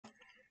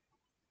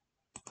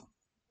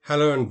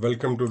Hello and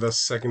welcome to the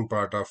second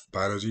part of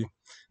biology.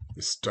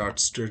 We start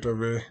straight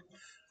away.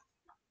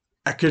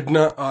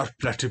 Echidna और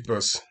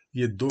platypus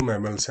ये दो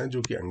mammals हैं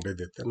जो कि अंडे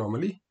देते हैं.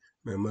 नॉर्मली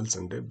mammals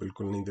अंडे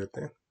बिल्कुल नहीं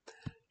देते हैं.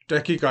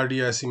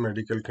 टैकीकार्डिया ऐसी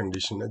मेडिकल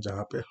कंडीशन है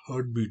जहाँ पे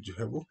हार्ट बीट जो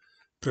है वो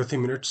प्रति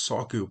मिनट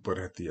 100 के ऊपर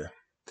रहती है.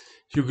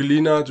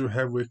 यूग्लिना जो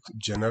है वो एक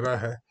जेनरा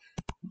है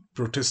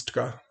प्रोटिस्ट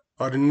का,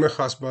 और इनमें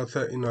खास बात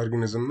है इन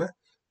ऑर्गेनिज्म में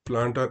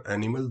प्लांट और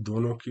एनिमल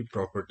दोनों की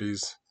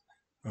प्रॉपर्टीज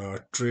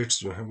ट्रेट्स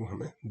जो है वो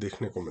हमें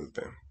देखने को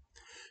मिलते हैं.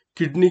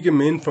 किडनी के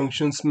मेन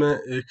फंक्शंस में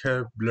एक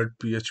है ब्लड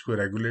पीएच को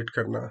रेगुलेट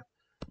करना,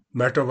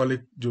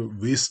 मेटाबॉलिक जो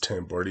वेस्ट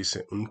हैं बॉडी से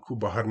उनको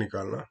बाहर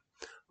निकालना,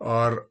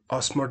 और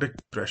ऑस्मोटिक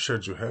प्रेशर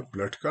जो है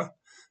ब्लड का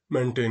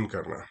मेंटेन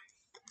करना.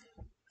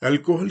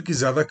 अल्कोहल की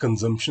ज़्यादा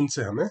कंजम्पशन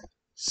से हमें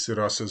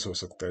सिरोसिस हो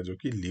सकता है जो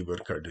कि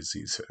लीवर का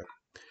डिजीज है.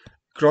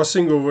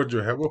 क्रॉसिंग ओवर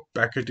जो है वो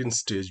पैकेटिन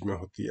स्टेज में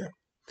होती है.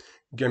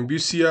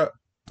 गैम्ब्यूसिया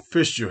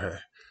फिश जो है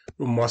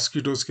वो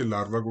मॉस्किटोज के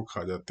लार्वा को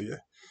खा जाती है.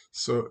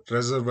 सो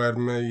रेजरवायर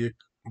में ये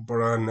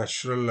बड़ा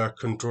नेचुरल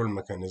कंट्रोल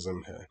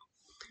मैकेनिज्म है.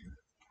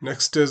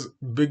 Next is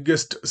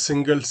biggest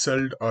single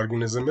celled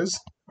organism is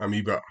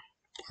amoeba,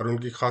 और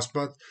उनकी खास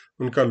बात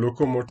उनका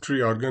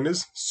locomotory organ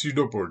is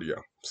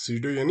pseudopodia.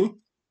 SIDO यानी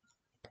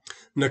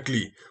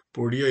नकली,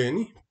 पोडिया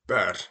यानी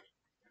पैर.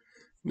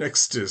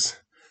 नेक्स्ट इज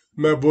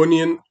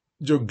मेबोनियन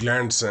जो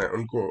ग्लैंड्स हैं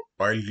उनको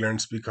ऑयल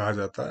ग्लैंड्स भी कहा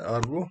जाता है,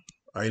 और वो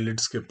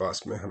आईलिड्स के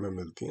पास में हमें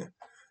मिलती हैं.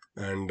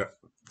 एंड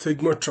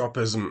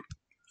थिग्मोट्रोपिज्म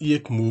ये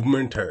एक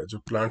मूवमेंट है जो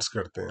प्लांट्स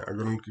करते हैं.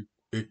 अगर उनकी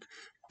एक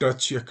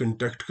टच या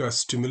कंटेक्ट का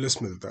स्टिमुलस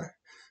मिलता है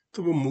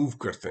तो वो मूव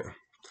करते हैं.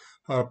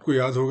 आपको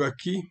याद होगा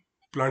कि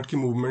प्लांट की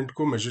मूवमेंट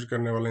को मेजर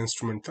करने वाला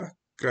इंस्ट्रूमेंट था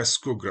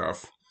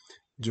क्रेस्कोग्राफ,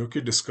 जो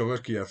कि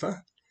डिस्कवर किया था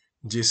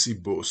जेसी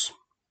बोस.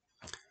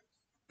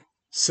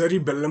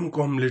 सेरिबेलम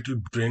को हम लिटिल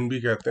ब्रेन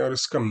भी कहते हैं, और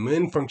इसका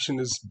मेन फंक्शन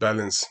इज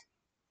बैलेंस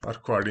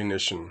और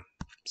कोऑर्डिनेशन,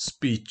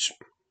 स्पीच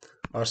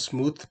और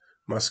smooth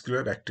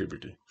muscular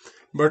activity.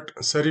 But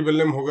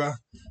cerebellum होगा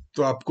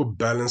तो आपको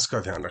बैलेंस का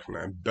ध्यान रखना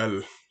है,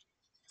 बेल.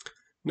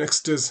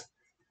 नेक्स्ट इज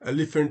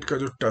एलिफेंट का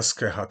जो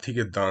टस्क है, हाथी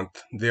के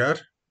दांत, दे आर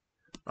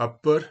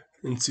अपर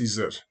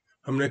इंसीजर.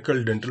 हमने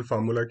कल डेंटल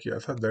फार्मूला किया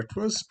था, दैट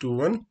वाज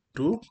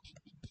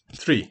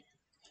 2123.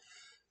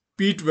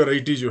 पीट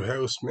वैरायटी जो है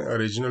उसमें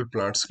ओरिजिनल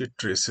प्लांट्स के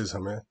ट्रेसेस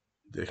हमें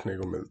देखने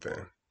को मिलते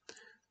हैं.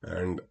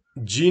 एंड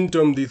जीन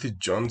टर्म दी थी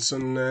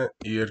जॉनसन ने,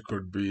 year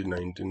could be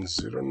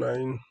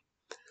 1909.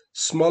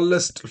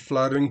 Smallest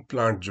flowering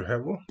plant जो है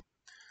वो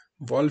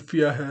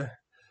वॉल्फिया है.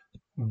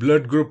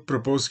 ब्लड ग्रुप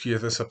प्रपोज किए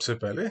थे सबसे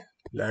पहले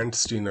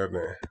लैंडस्टीनर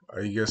ने,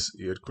 I guess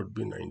year could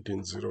be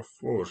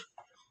 1904.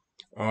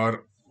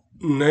 और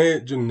नए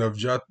जो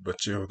नवजात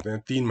बच्चे होते हैं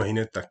 3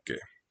 महीने तक के,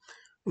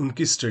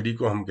 उनकी स्टडी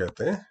को हम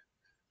कहते हैं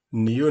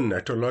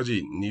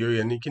नियोनेटोलॉजी. नियो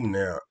यानी कि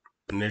नया,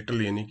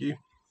 नेटल यानी कि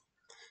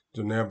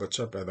जो नया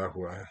बच्चा पैदा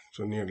हुआ है,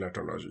 तो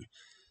नियोनेटोलॉजी.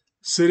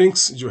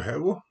 सिरिंक्स जो है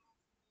वो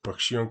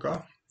पक्षियों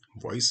का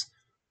वॉइस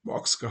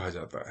बॉक्स कहा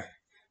जाता है.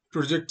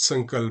 प्रोजेक्ट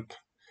संकल्प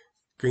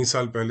कई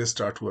साल पहले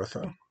स्टार्ट हुआ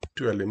था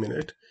टू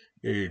एलिमिनेट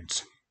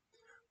एड्स,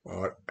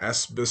 और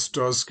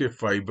एस्बेस्टोस के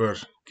फाइबर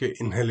के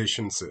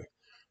इनहेलेशन से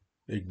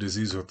एक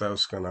डिजीज होता है,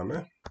 उसका नाम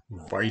है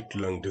वाइट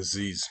लंग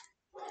डिजीज,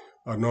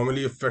 और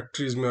नॉर्मली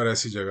फैक्ट्रीज में और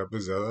ऐसी जगह पे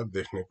ज़्यादा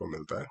देखने को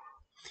मिलता है.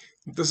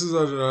 This is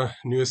our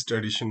newest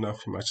addition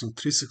of Himachal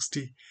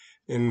 360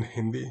 in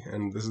Hindi,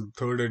 and this is the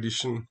third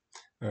edition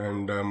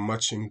and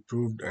much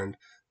improved, and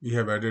we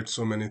have added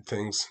so many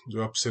things.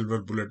 जो आप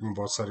सिल्वर बुलेट में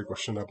बहुत सारे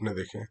क्वेश्चन आपने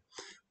देखे हैं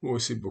वो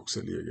इसी बुक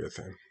से लिए गए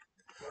थे.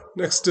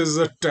 Next is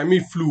Temi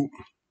flu.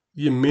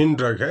 ये मेन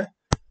ड्रग है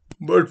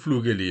बर्ड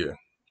फ्लू के लिए.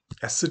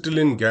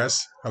 एसिटिलिन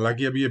गैस,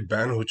 हालांकि अभी ये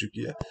बैन हो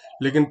चुकी है,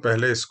 लेकिन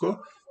पहले इसको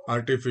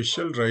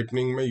आर्टिफिशियल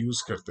राइपनिंग में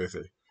यूज करते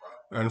थे.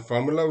 And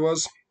formula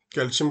was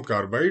calcium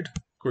carbide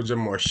को जब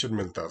मॉइस्चर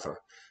मिलता था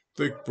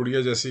तो एक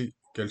पुड़िया जैसी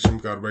कैल्शियम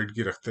कार्बाइड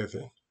की रखते थे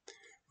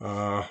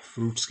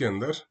फ्रूट्स के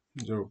अंदर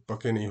जो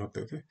पके नहीं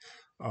होते थे,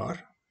 और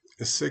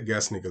इससे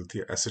गैस निकलती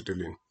है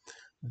एसिटिलिन.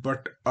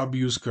 बट अब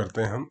यूज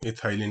करते हैं हम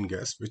ethylene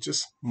gas which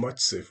is much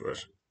safer.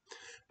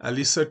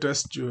 Elisa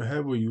test जो है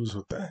वो यूज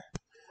होता है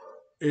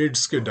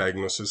एड्स के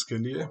डायग्नोसिस के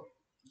लिए.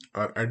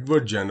 और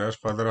Edward Jenner,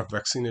 father of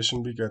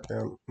vaccination भी कहते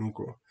हैं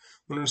उनको,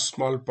 उन्होंने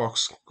स्मॉल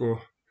पॉक्स को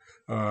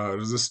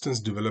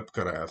रेजिस्टेंस डेवलप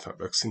कराया था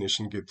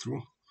वैक्सीनेशन के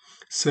थ्रू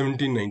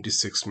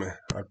 1796 में,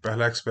 और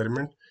पहला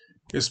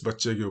एक्सपेरिमेंट इस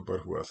बच्चे के ऊपर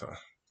हुआ था.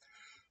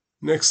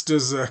 नेक्स्ट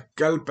इज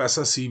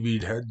कैलपैसा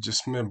सीवीड है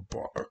जिसमें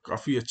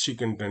काफ़ी अच्छी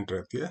कंटेंट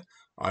रहती है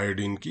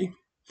आयोडीन की.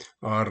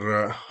 और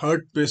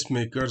हार्ट पेस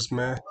मेकर्स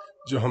में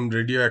जो हम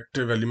रेडियो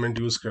एक्टिव एलिमेंट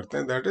यूज करते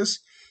हैं that is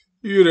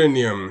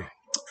uranium.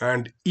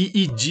 And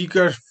EEG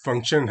का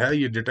फंक्शन है,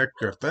 ये डिटेक्ट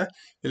करता है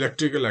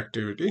electrical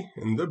activity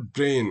in the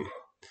brain.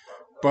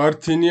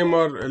 Parthenium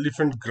और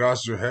एलिफेंट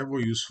ग्रास जो है वो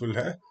यूजफुल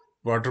है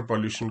वाटर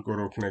पॉल्यूशन को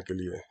रोकने के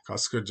लिए,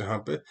 खासकर जहाँ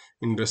पे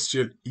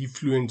इंडस्ट्रियल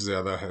इफ्लुएंट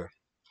ज़्यादा है.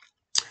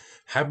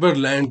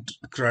 हैबरलैंड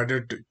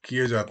क्रेडिट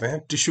किए जाते हैं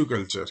टिश्यू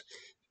कल्चर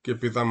के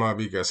पितामह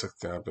भी कह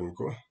सकते हैं आप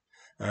इनको.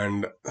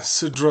 एंड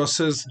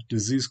सिड्रोसिस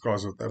डिजीज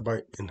कॉज होता है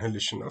by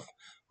inhalation of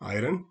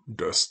iron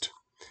dust.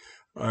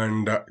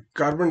 And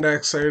carbon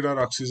dioxide और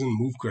ऑक्सीजन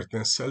मूव करते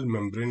हैं सेल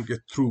मेम्ब्रेन के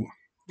थ्रू,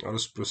 और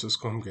उस प्रोसेस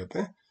को हम कहते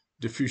हैं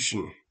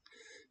डिफ्यूशन।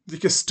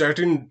 देखिए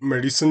स्टैटिन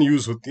मेडिसिन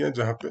यूज होती है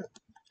जहाँ पे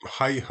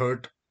हाई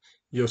हार्ट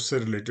या उससे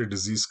रिलेटेड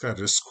डिजीज का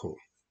रिस्क हो।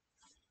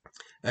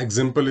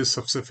 एग्जाम्पल इज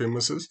सबसे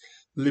famous is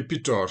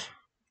Lipitor.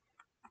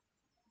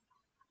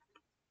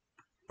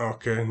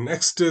 Okay,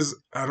 next is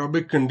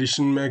aerobic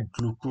condition में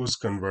ग्लूकोज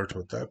कन्वर्ट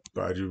होता है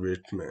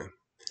पायरूवेट में।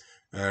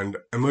 एंड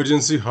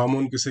इमरजेंसी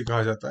हार्मोन किसे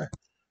कहा जाता है?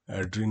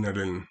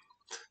 एड्रीनलिन।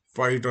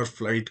 फाइट और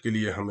फ्लाइट के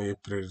लिए हमें ये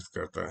प्रेरित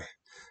करता है।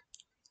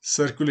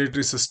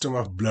 Circulatory system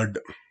of blood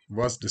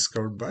was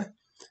discovered by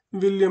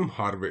William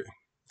Harvey.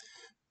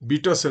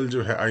 Beta cell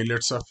जो है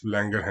आइलेट्स ऑफ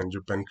लैंगरहैंस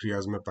जो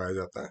पेनक्रियाज में पाया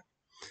जाता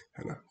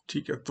है ना,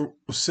 ठीक है, तो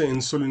उससे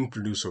इंसुलिन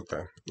प्रोड्यूस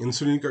होता है।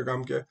 इंसुलिन का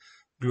काम क्या है?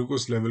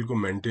 ग्लूकोज लेवल को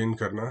मेंटेन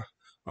करना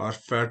और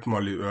फैट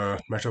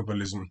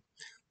मेटाबॉलिज्म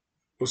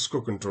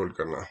उसको कंट्रोल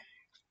करना।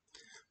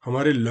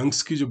 हमारे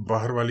लंग्स की जो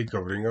बाहर वाली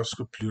कवरिंग है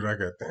उसको प्लूरा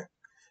कहते हैं।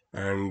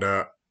 एंड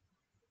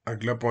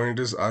अगला पॉइंट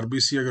इज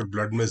आरबीसी अगर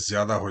ब्लड में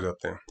ज्यादा हो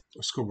जाते हैं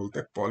उसको बोलते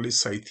हैं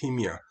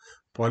पॉलीसाइथीमिया।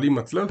 पॉली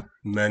मतलब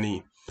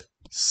मैनी,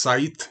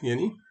 साइथ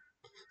यानी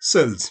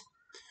सेल्स।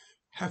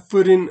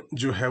 हेपरिन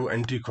जो है वो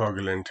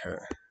एंटीकोगुलेंट है,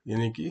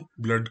 यानी कि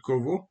ब्लड को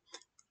वो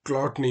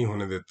क्लॉट नहीं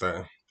होने देता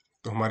है,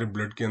 तो हमारे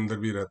ब्लड के अंदर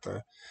भी रहता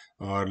है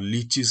और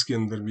लीचीज के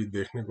अंदर भी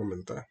देखने को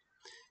मिलता है।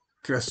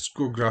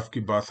 क्रेस्कोग्राफ की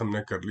बात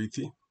हमने कर ली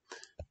थी।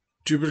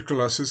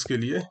 ट्यूबरकुलोसिस के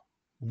लिए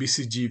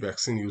बीसीजी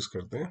वैक्सीन यूज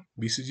करते हैं।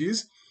 BCG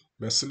is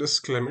bacillus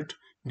क्लेमिट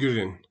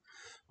Guérin.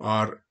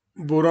 और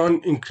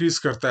बोरॉन इंक्रीज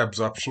करता है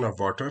absorption of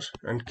water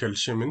and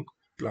calcium in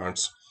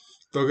plants.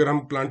 तो अगर हम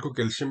प्लांट को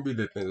कैल्शियम भी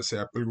देते हैं, जैसे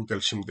एप्पल को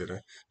कैल्शियम दे रहे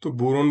हैं, तो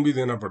बोरॉन भी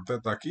देना पड़ता है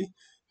ताकि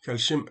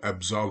कैल्शियम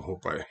एब्जॉर्ब हो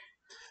पाए।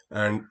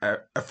 And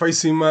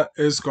एफाइसीमा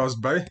is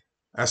caused by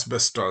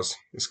asbestos.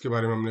 इसके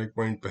बारे में हमने एक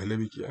पॉइंट पहले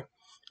भी किया।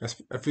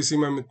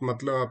 एफिसीमा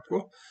मतलब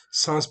आपको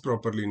सांस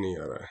प्रॉपरली नहीं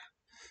आ रहा है।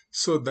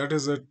 So that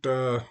is it.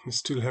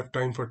 Still have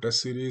time for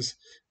test series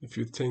if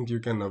you think you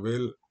can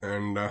avail,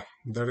 and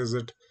that is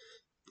it.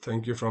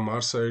 Thank you from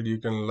our side. You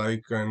can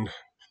like and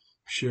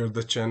share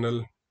the channel.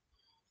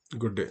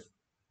 Good day.